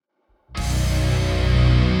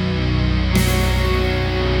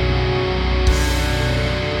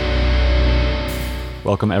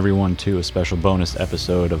Welcome everyone to a special bonus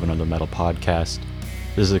episode of Another Metal Podcast.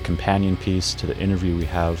 This is a companion piece to the interview we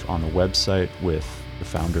have on the website with the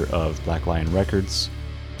founder of Black Lion Records.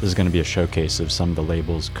 This is going to be a showcase of some of the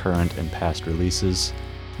label's current and past releases.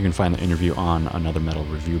 You can find the interview on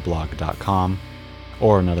anothermetalreviewblog.com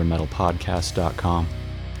or anothermetalpodcast.com.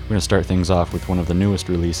 We're going to start things off with one of the newest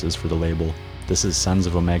releases for the label. This is Sons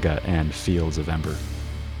of Omega and Fields of Ember.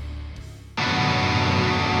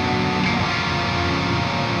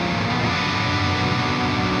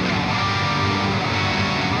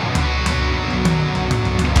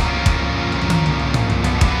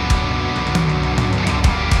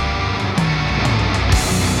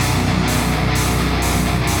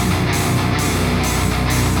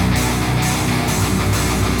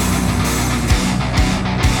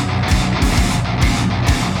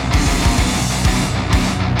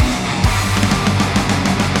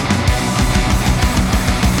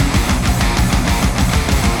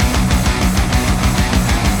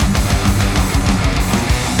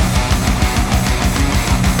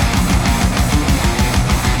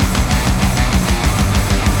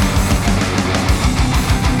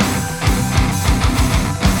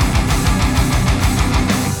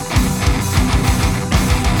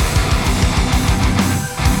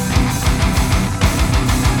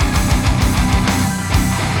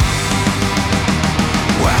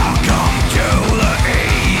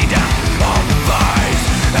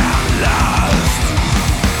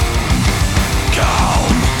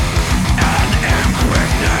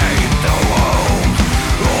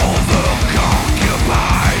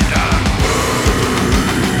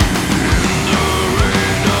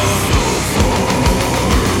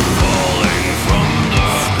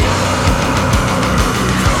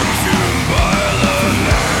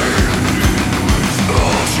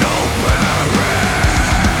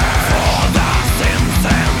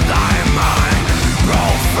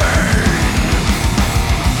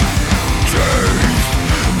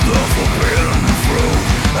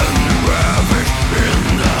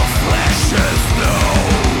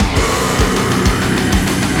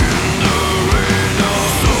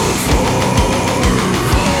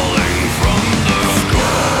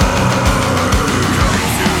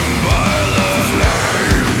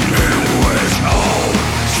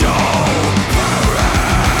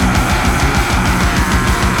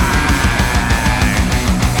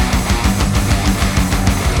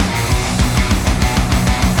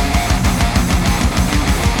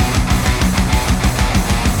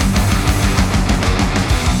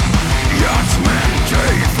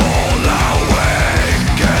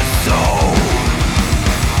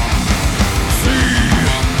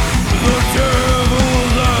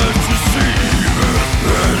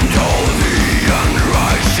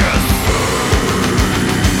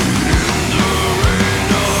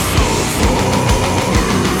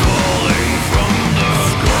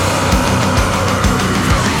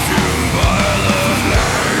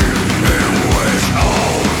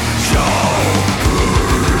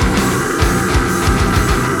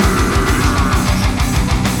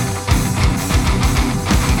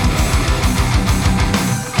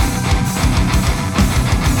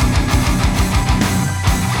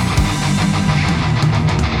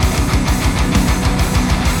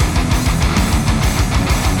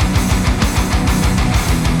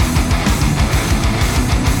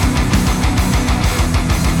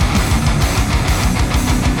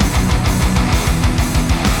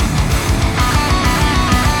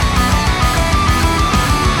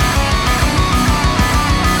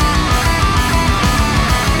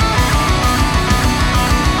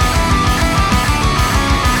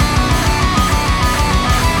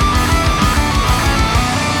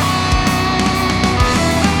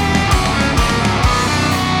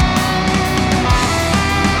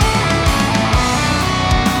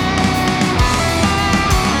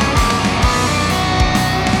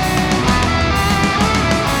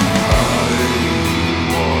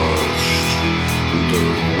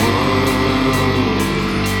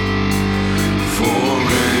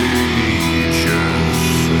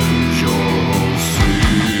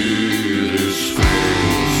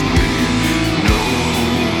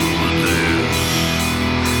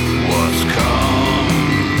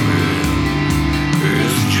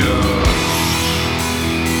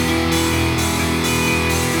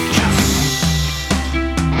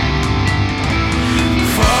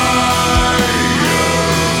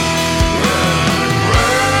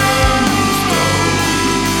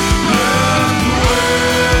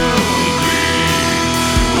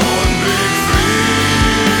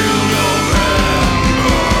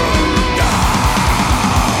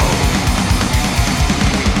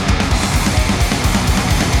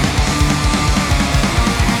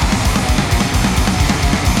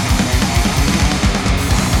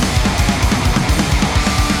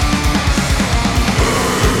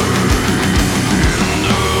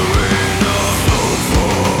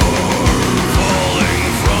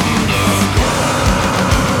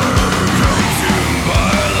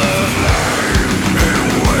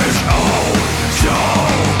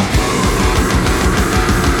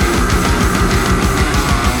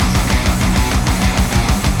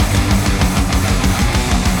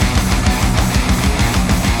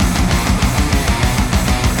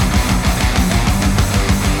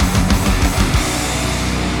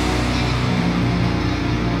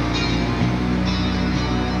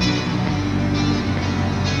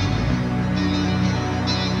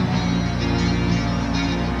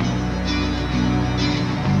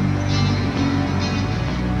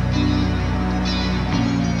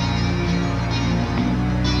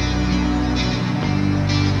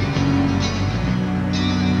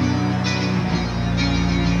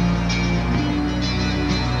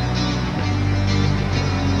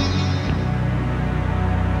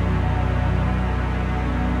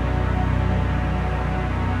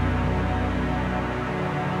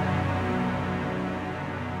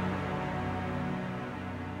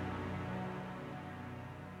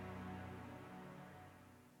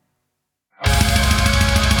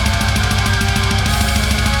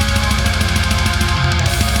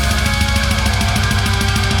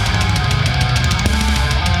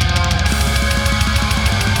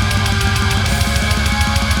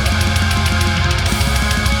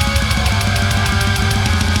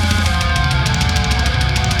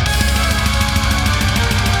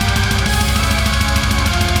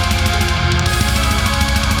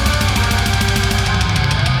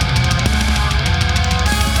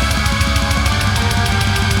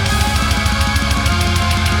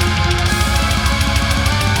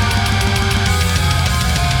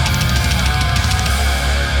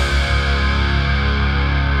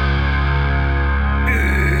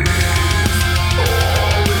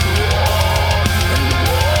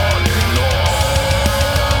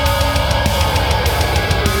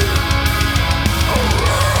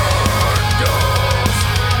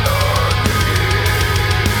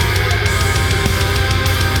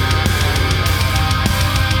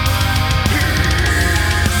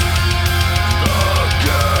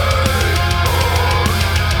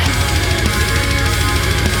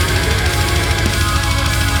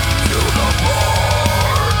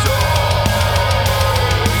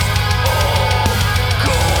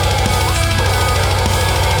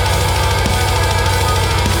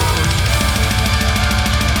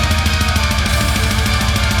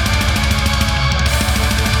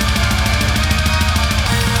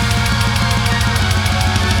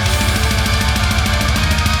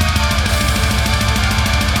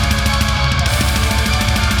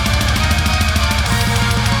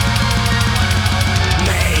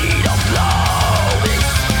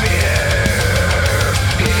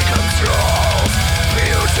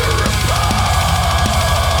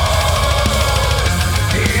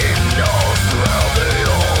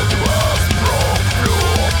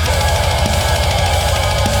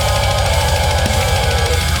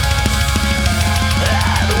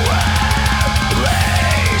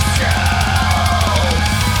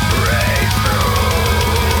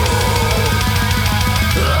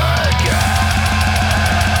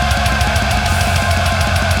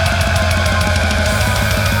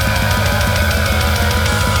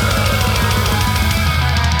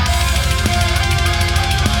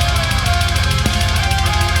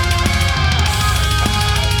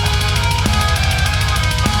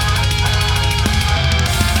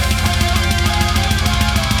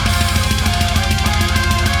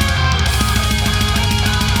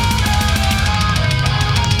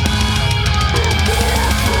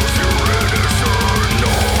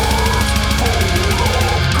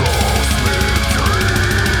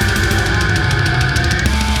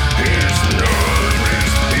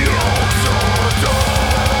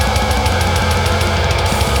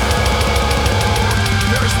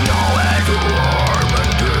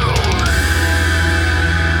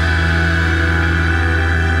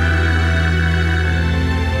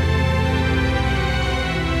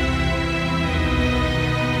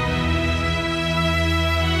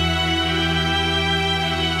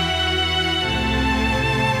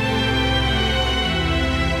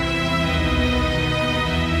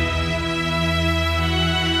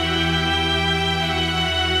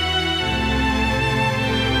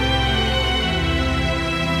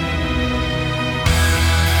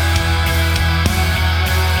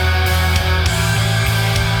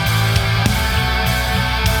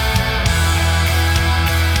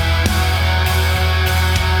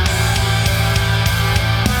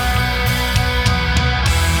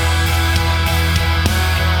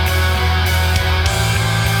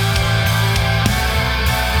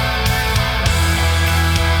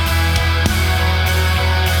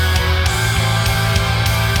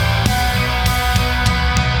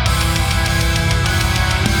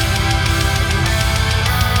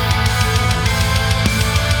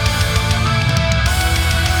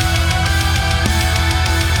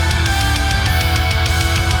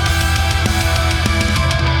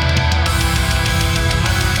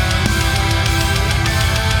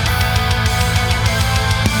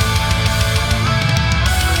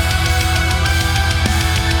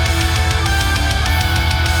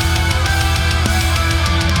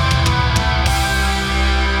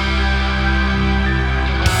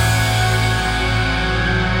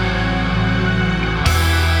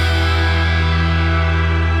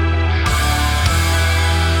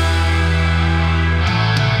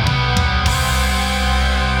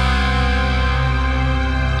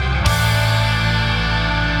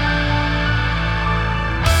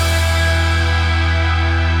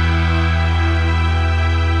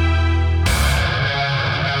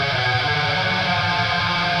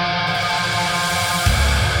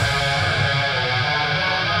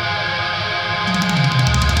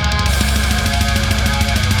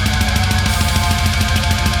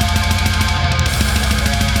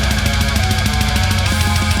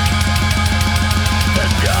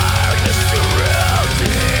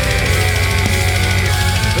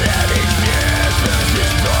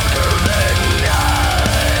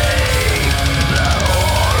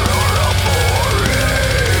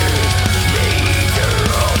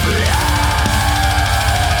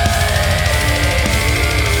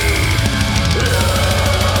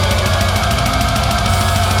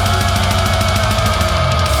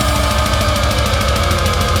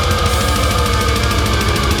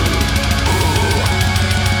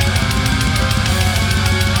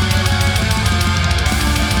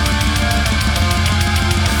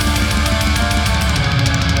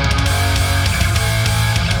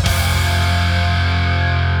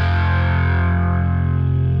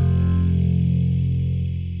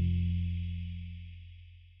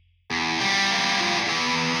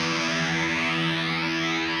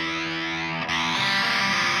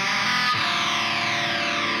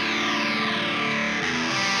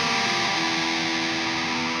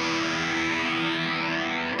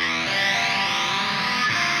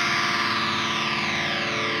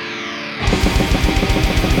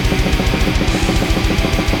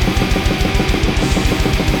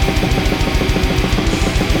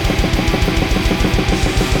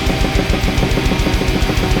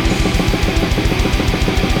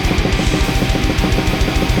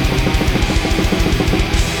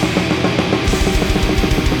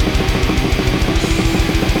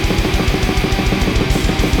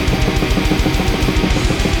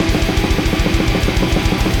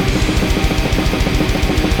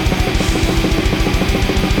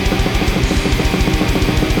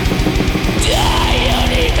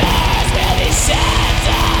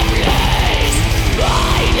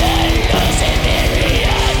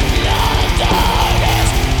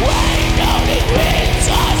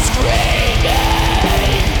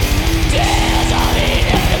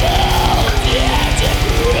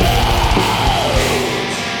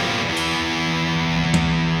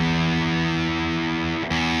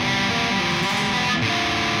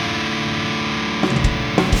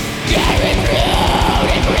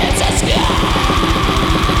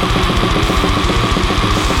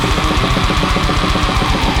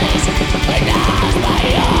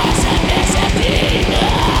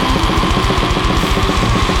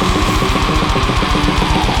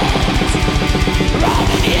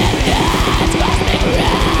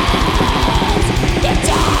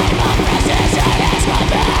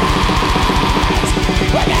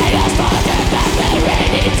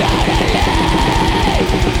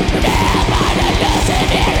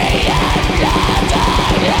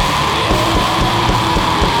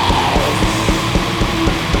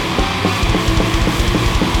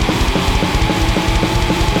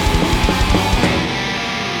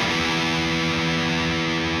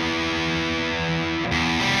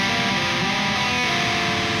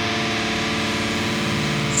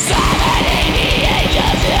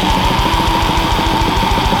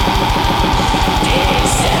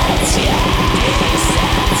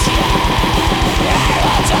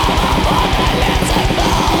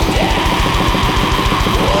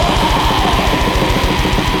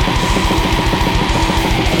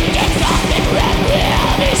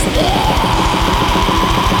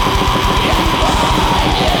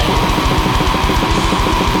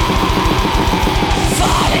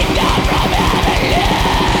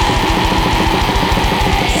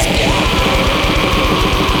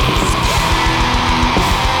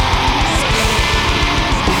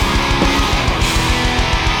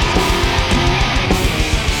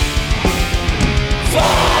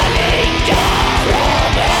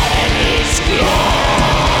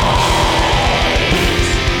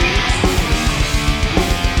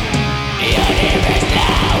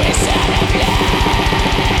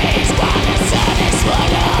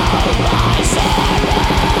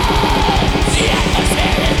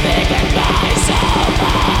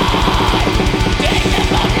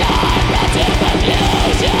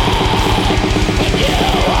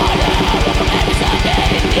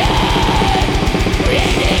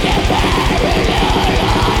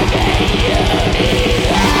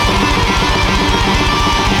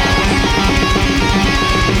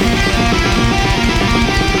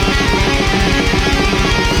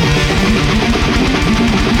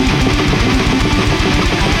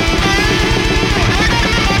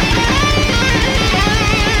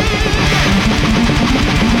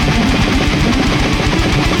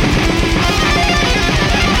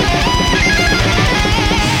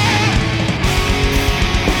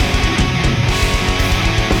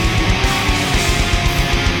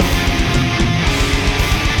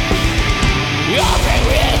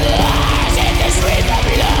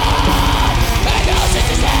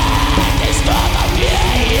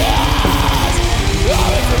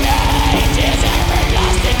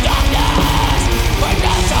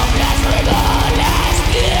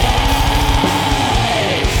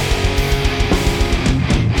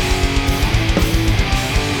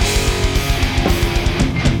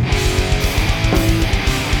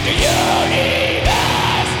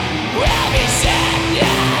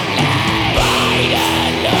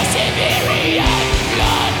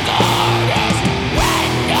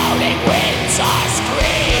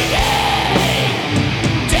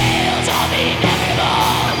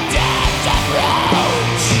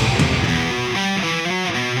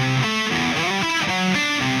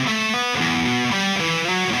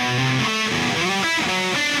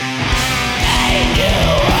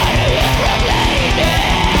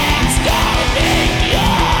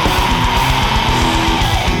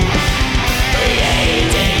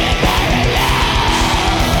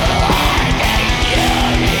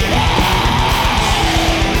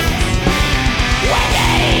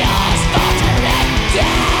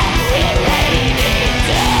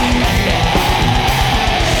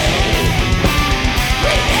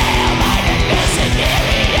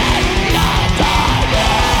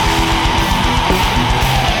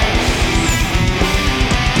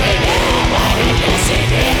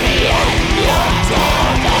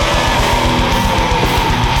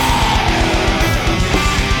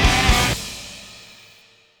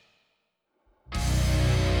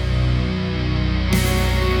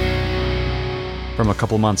 From a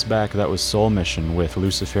couple months back, that was Soul Mission with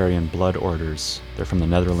Luciferian Blood Orders. They're from the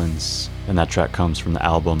Netherlands, and that track comes from the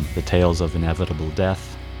album The Tales of Inevitable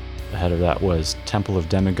Death. Ahead of that was Temple of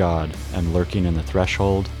Demigod and Lurking in the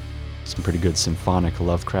Threshold. Some pretty good symphonic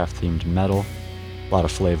Lovecraft-themed metal. A lot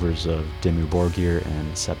of flavors of Dimmu Borgir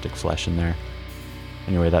and Septic Flesh in there.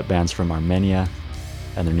 Anyway, that band's from Armenia,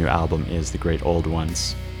 and their new album is The Great Old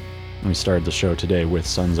Ones. And we started the show today with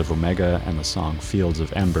Sons of Omega and the song Fields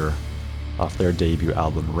of Ember off their debut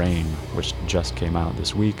album Rain, which just came out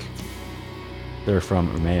this week. They're from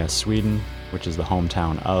Umeå, Sweden, which is the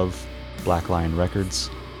hometown of Black Lion Records.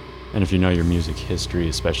 And if you know your music history,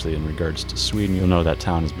 especially in regards to Sweden, you'll know that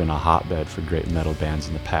town has been a hotbed for great metal bands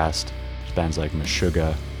in the past. There's bands like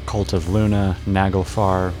Meshuggah, Cult of Luna,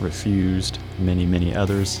 Nagelfar, Refused, many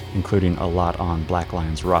others, including a lot on Black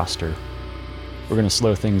Lion's roster. We're going to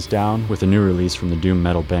slow things down with a new release from the doom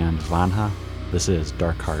metal band Vanha. This is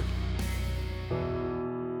Dark Heart.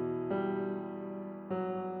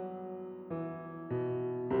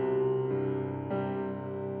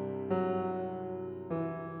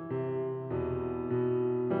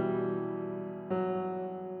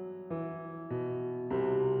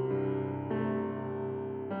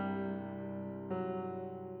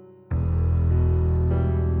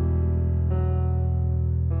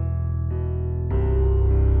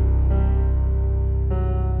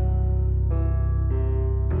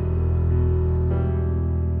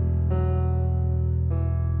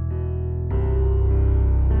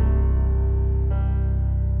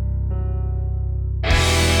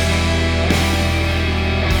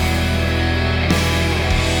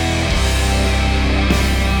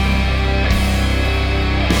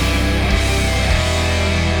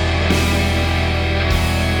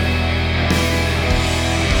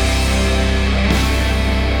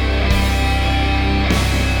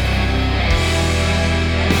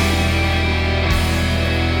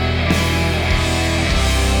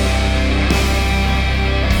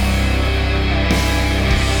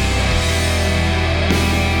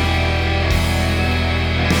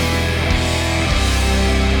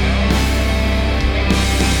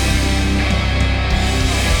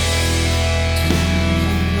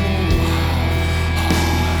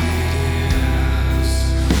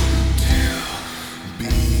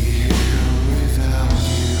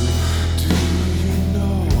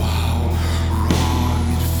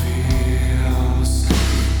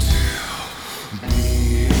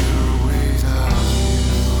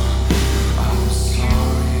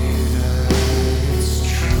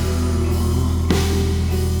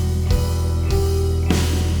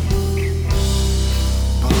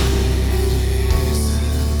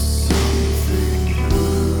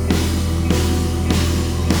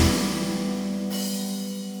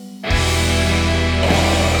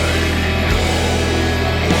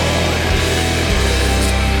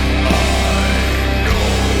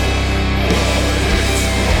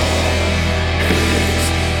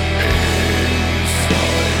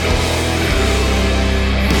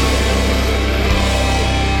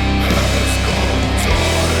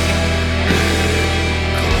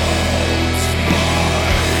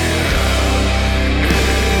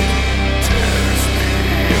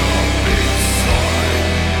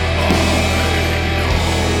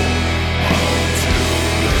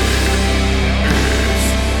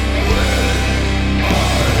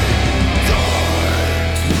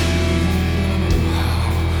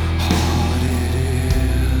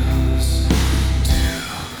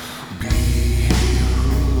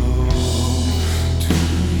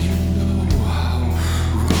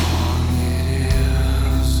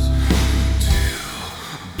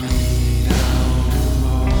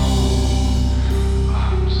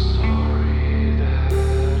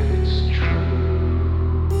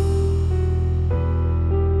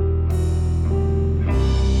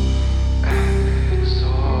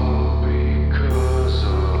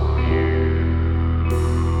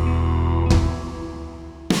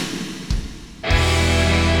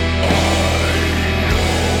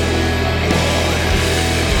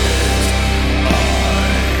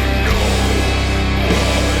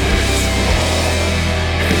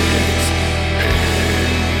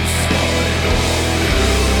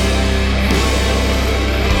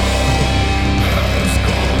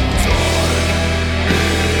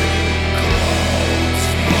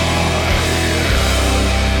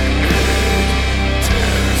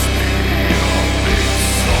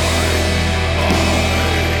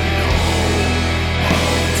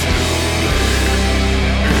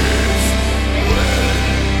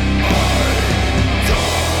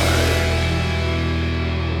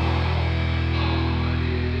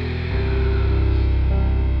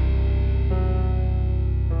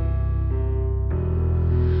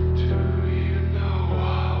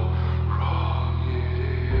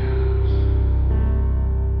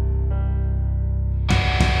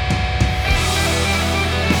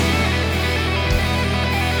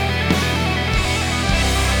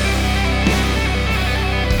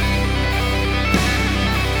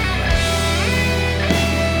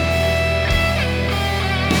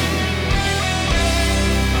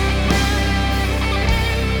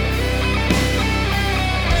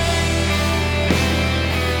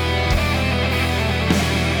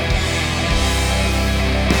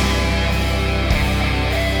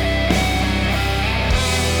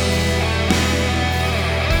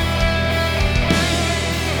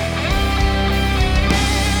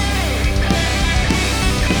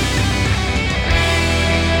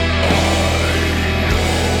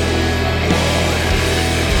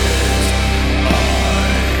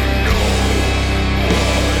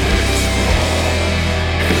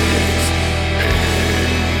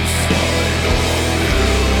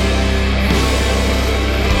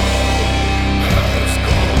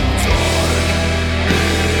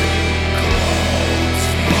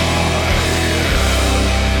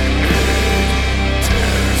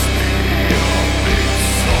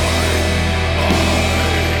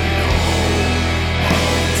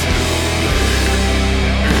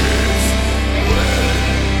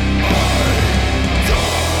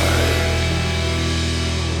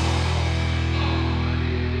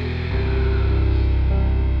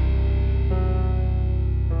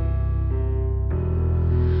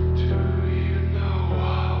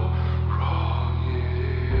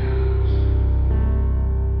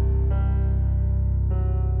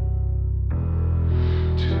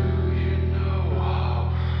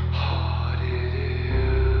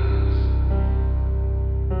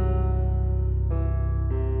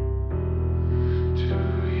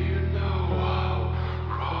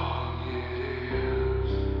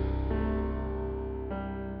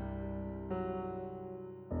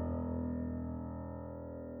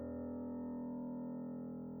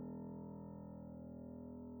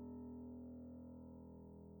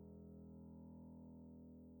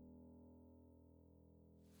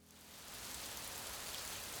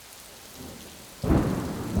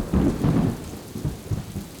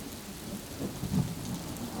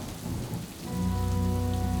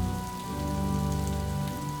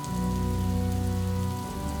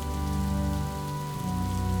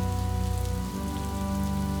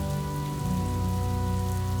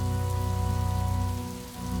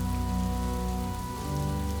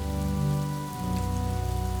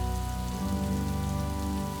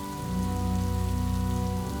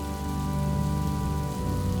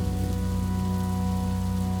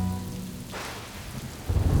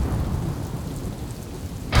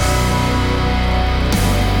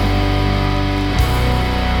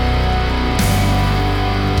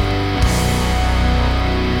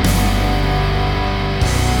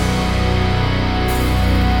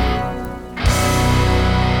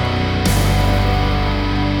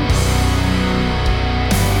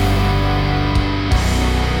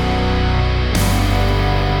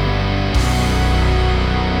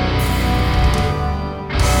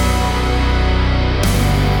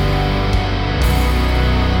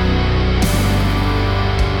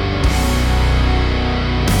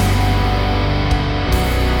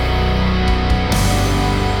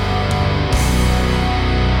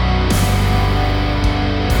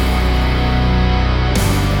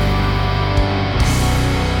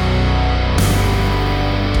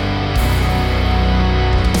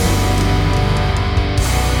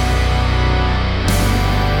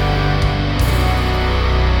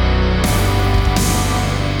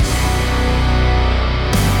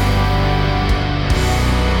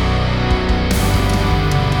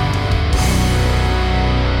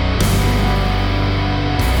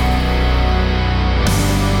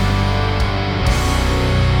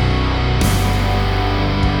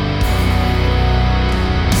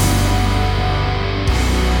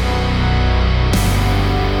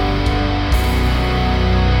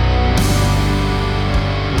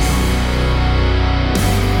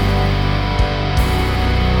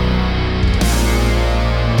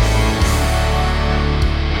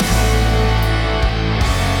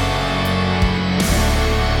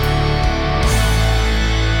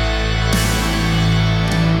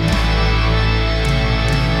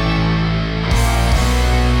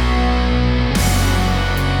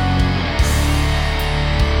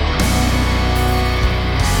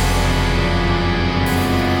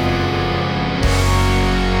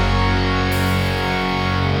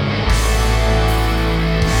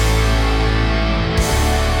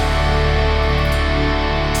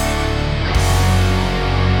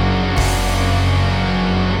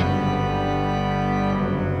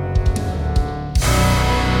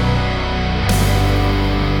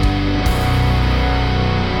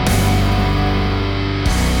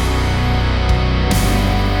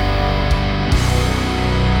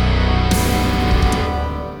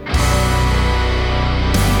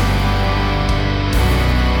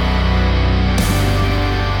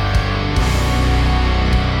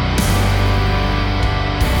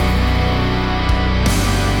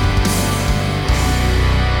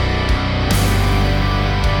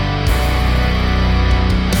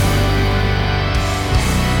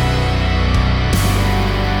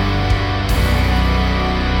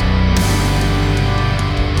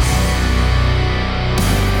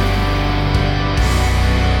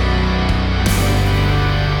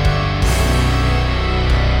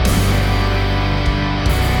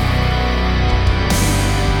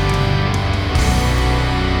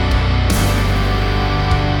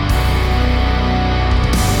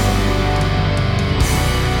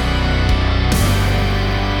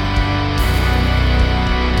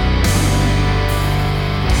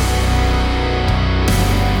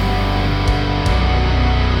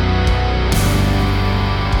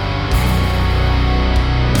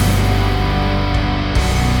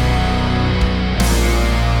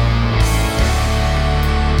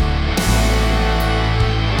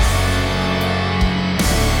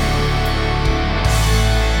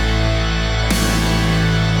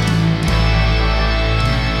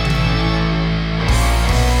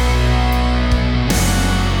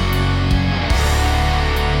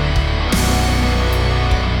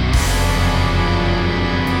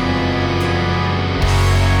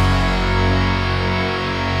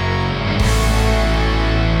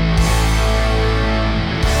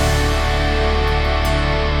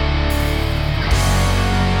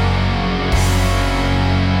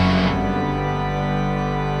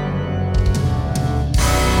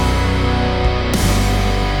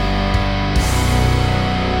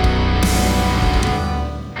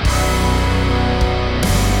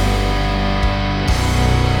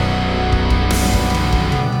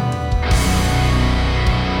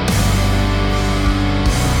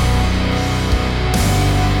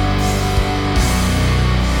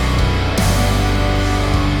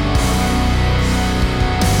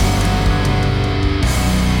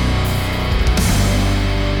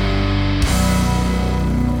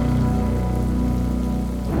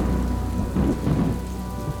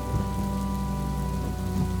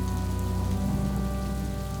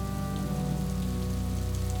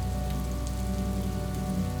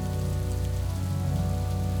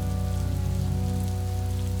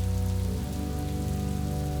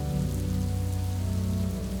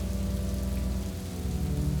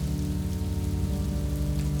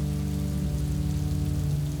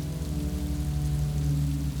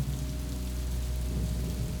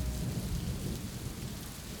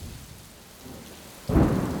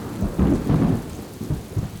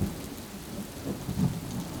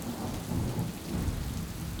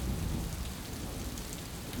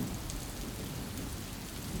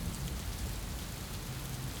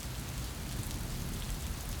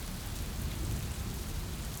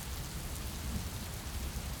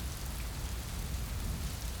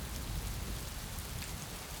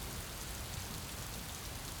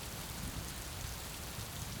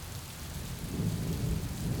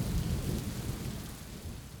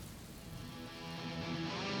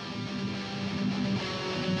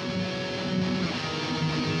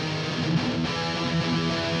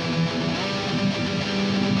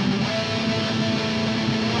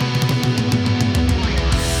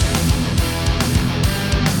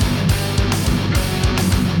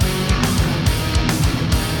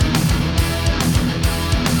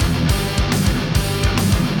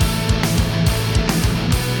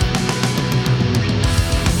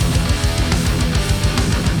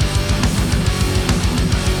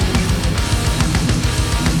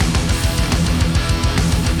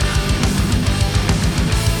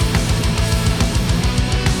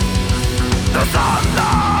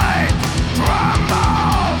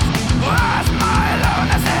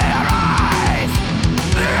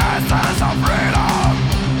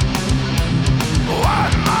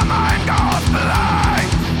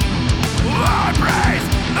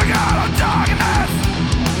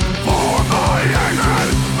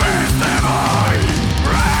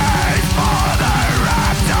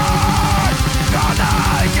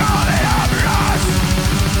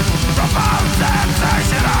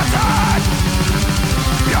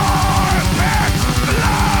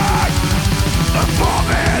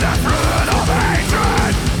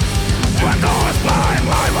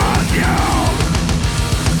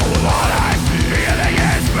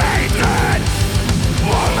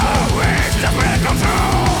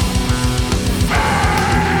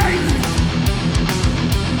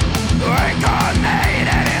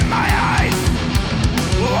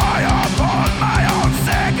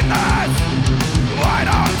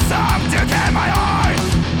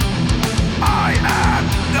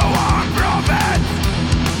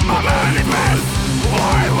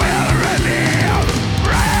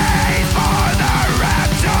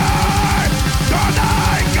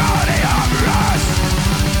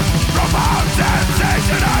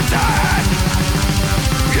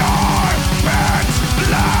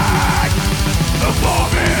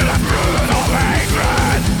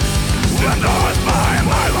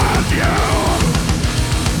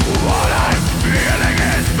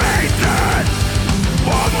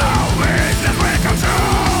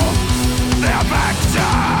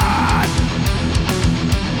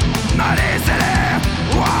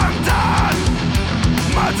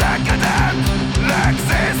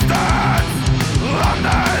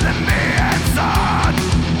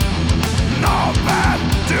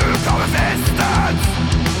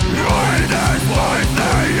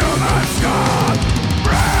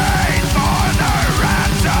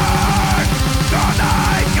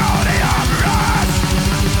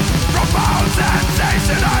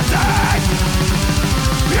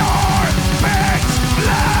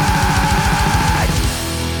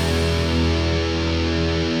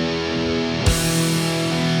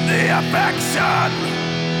 affection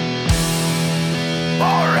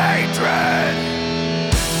or hatred.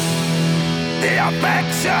 The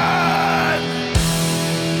affection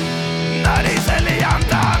not easily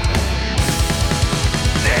undone.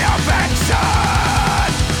 The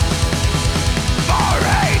affection for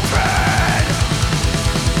hatred.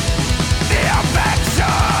 The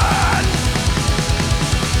affection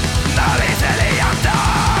not easily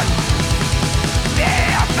undone. The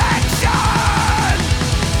affection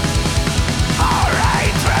for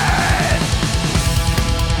hatred.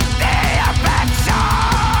 The affection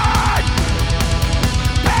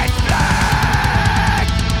pitch black.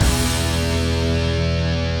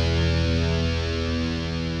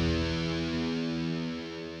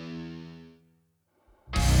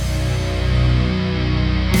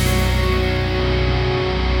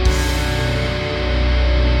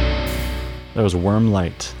 That was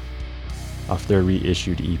Wormlight off their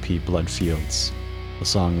reissued EP Bloodfields. The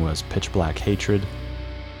song was Pitch Black Hatred.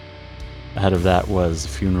 Ahead of that was the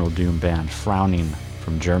funeral doom band Frowning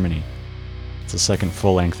from Germany. It's the second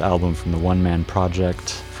full-length album from the one-man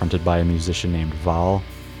project fronted by a musician named Val,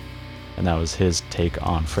 and that was his take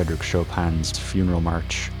on Frederick Chopin's Funeral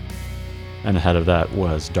March. And ahead of that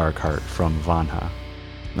was Dark Heart from Vanha.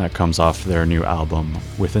 That comes off their new album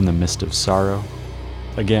Within the Mist of Sorrow.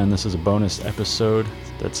 Again, this is a bonus episode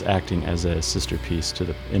that's acting as a sister piece to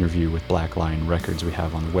the interview with Black Lion Records we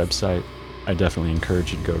have on the website. I definitely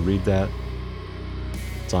encourage you to go read that.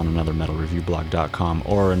 It's on anothermetalreviewblog.com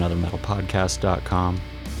or anothermetalpodcast.com.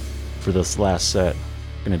 For this last set,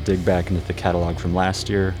 I'm going to dig back into the catalog from last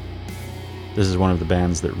year. This is one of the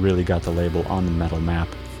bands that really got the label on the metal map.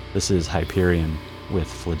 This is Hyperion with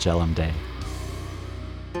Flagellum Day.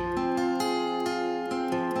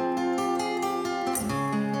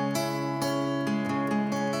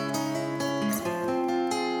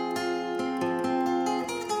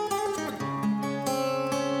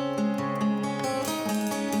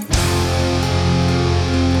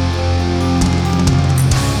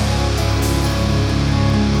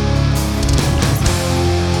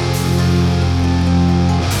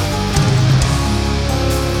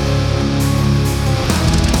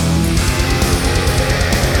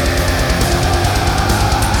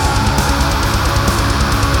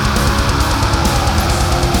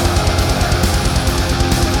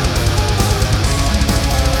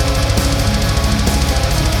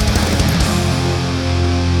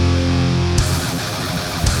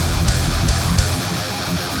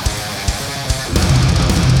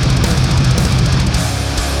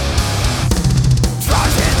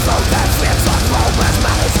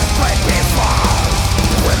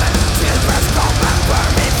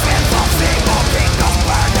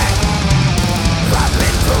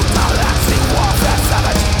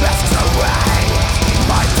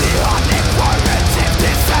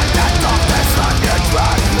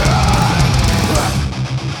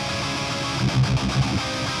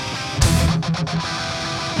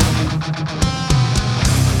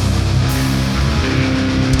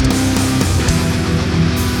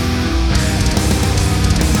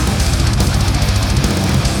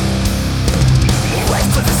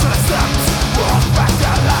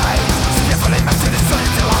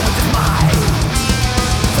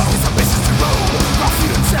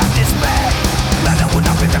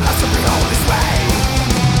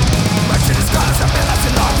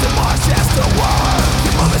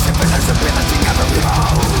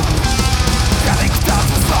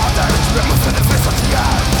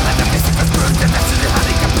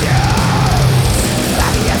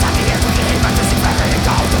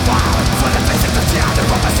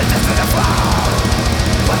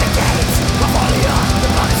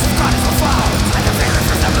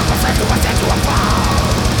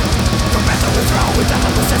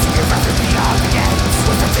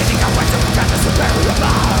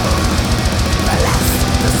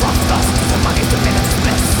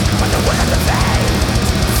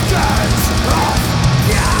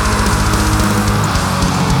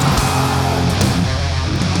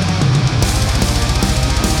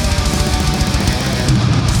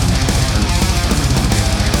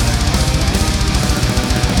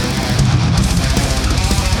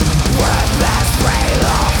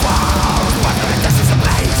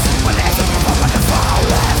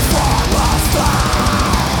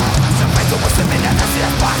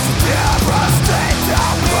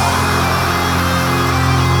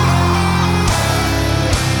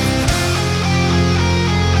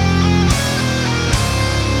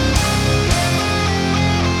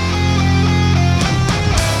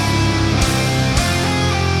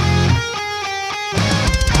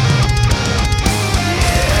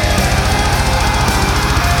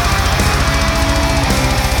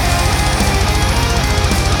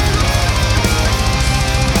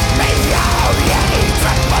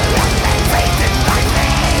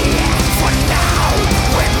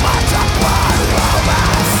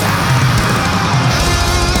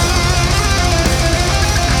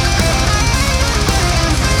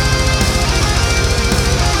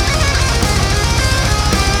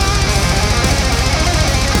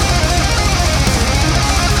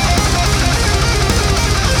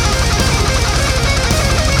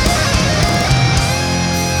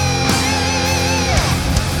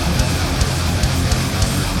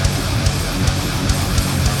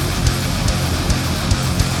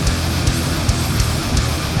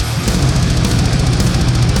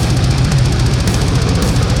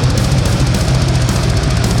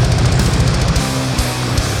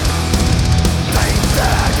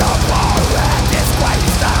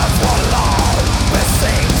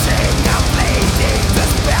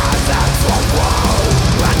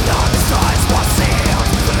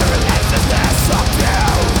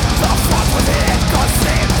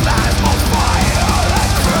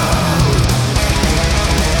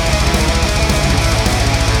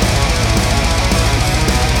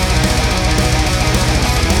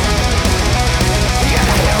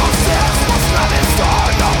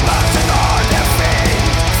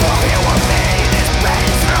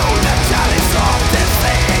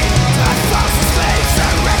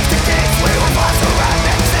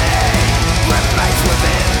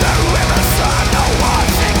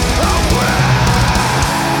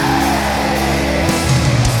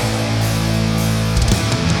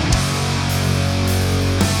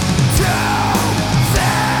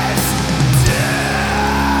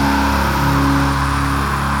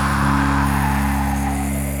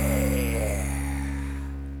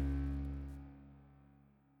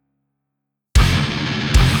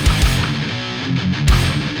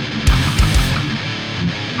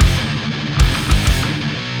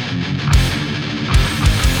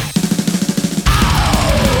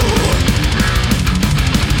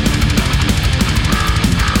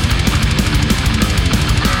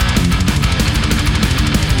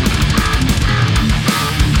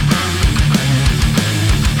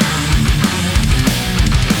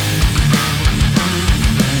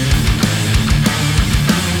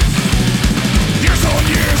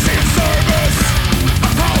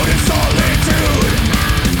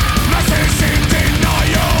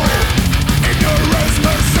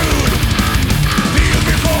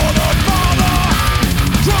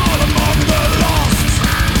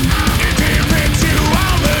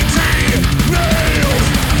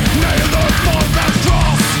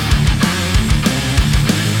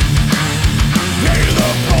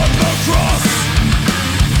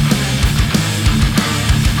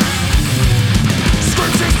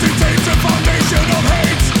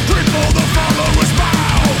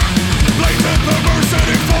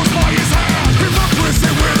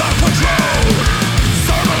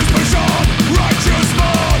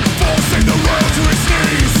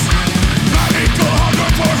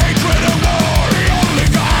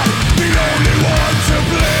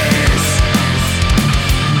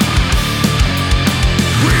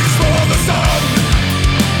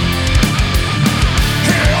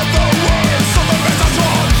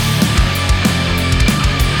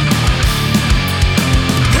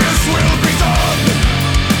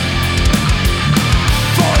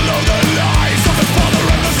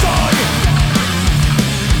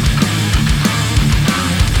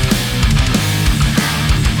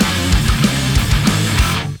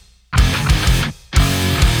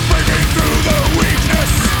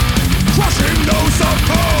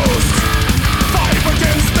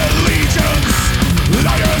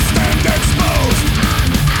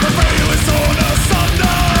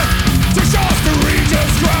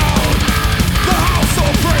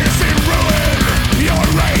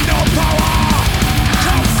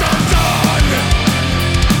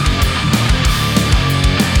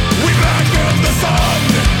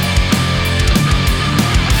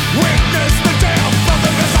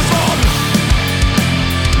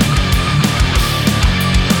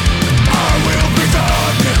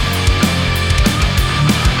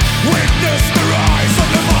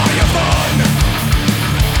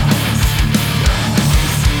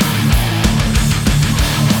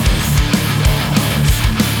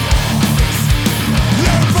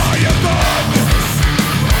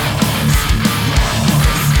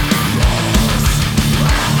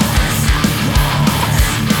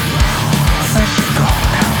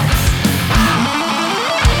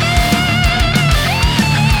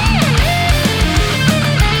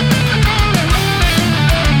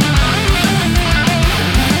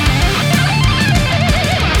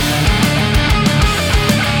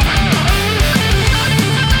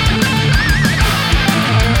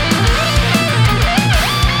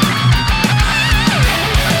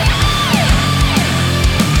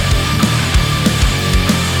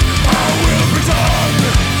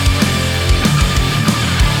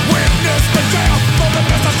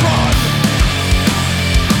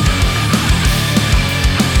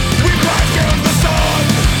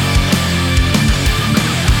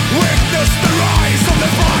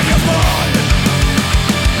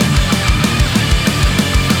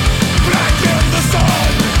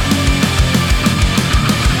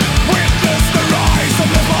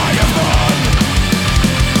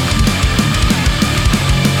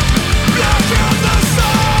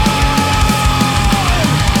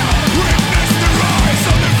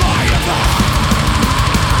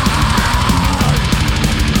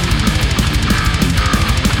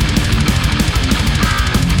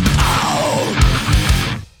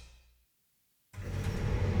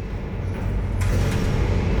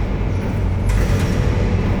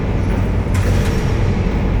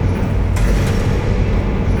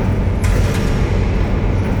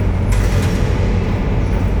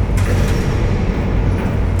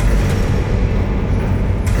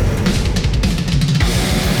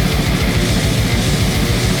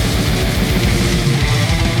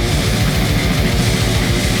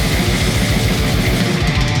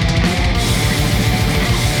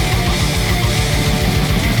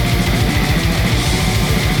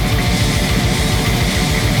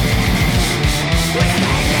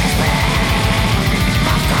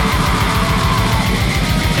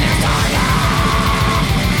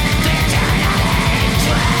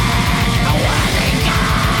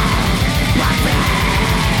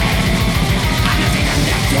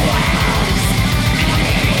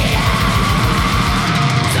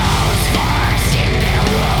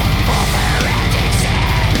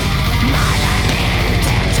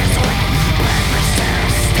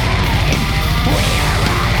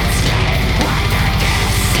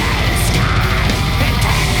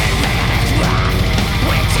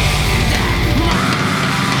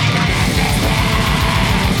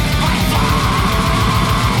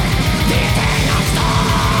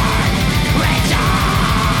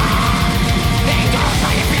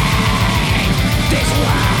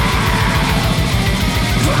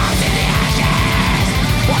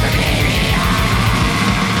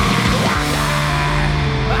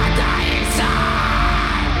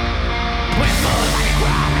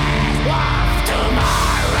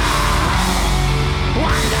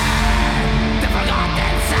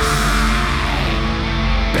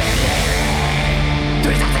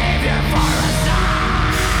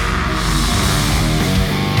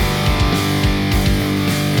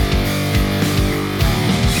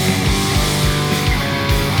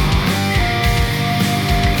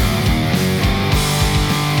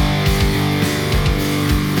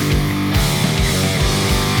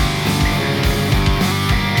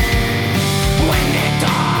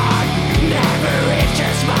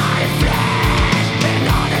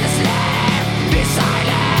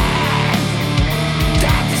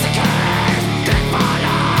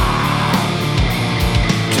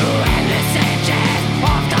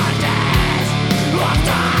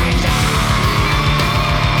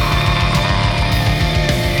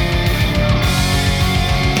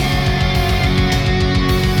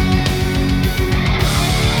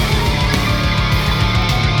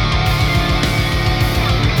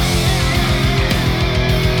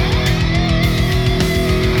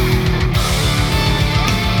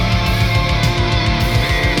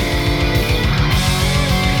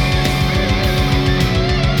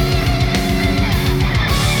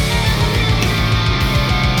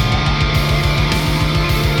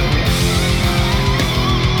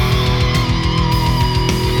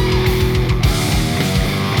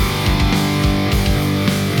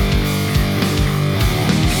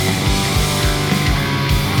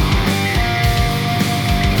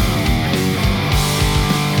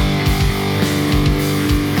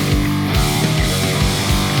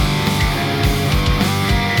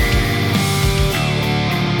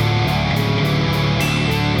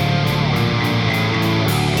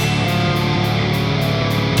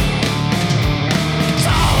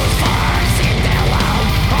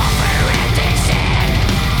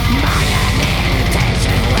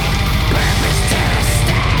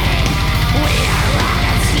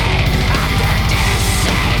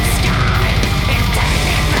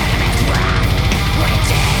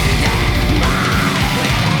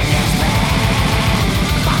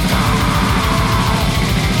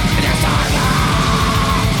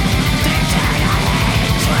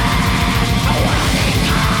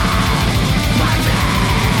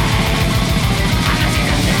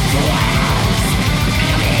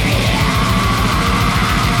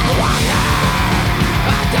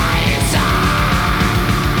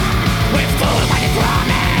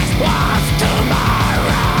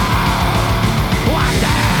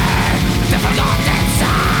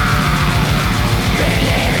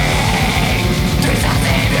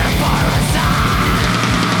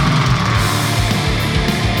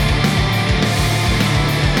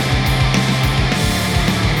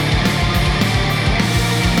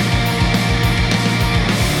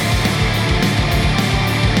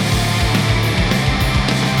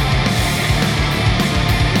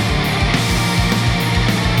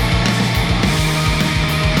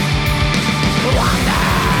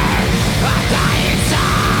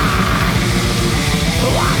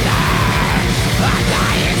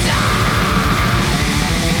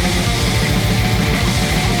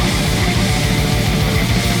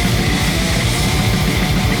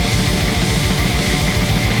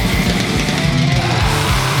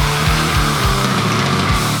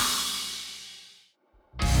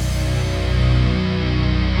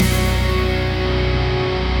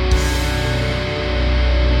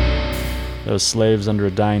 That was Slaves Under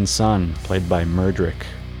a Dying Sun, played by Murdrick.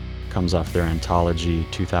 Comes off their Anthology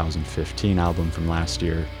 2015 album from last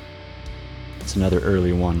year. It's another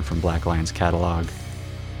early one from Black Lion's catalog.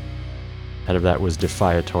 Ahead of that was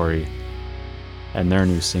Defiatory, and their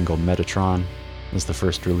new single Metatron is the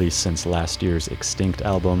first release since last year's Extinct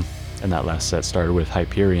album, and that last set started with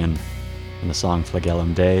Hyperion and the song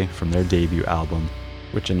Flagellum Dei from their debut album,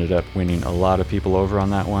 which ended up winning a lot of people over on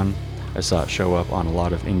that one. I saw it show up on a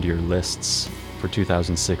lot of indie lists for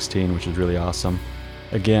 2016, which is really awesome.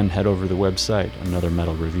 Again, head over to the website,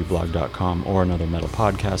 anothermetalreviewblog.com or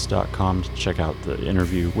anothermetalpodcast.com to check out the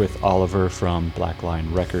interview with Oliver from Black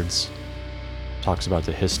Lion Records. Talks about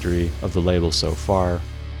the history of the label so far,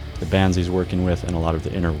 the bands he's working with, and a lot of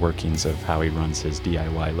the inner workings of how he runs his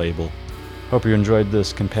DIY label. Hope you enjoyed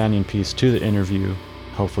this companion piece to the interview.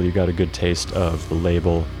 Hopefully you got a good taste of the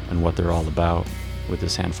label and what they're all about with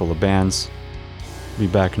this handful of bands. Be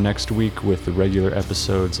back next week with the regular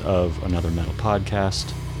episodes of Another Metal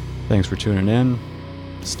Podcast. Thanks for tuning in.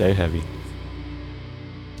 Stay heavy.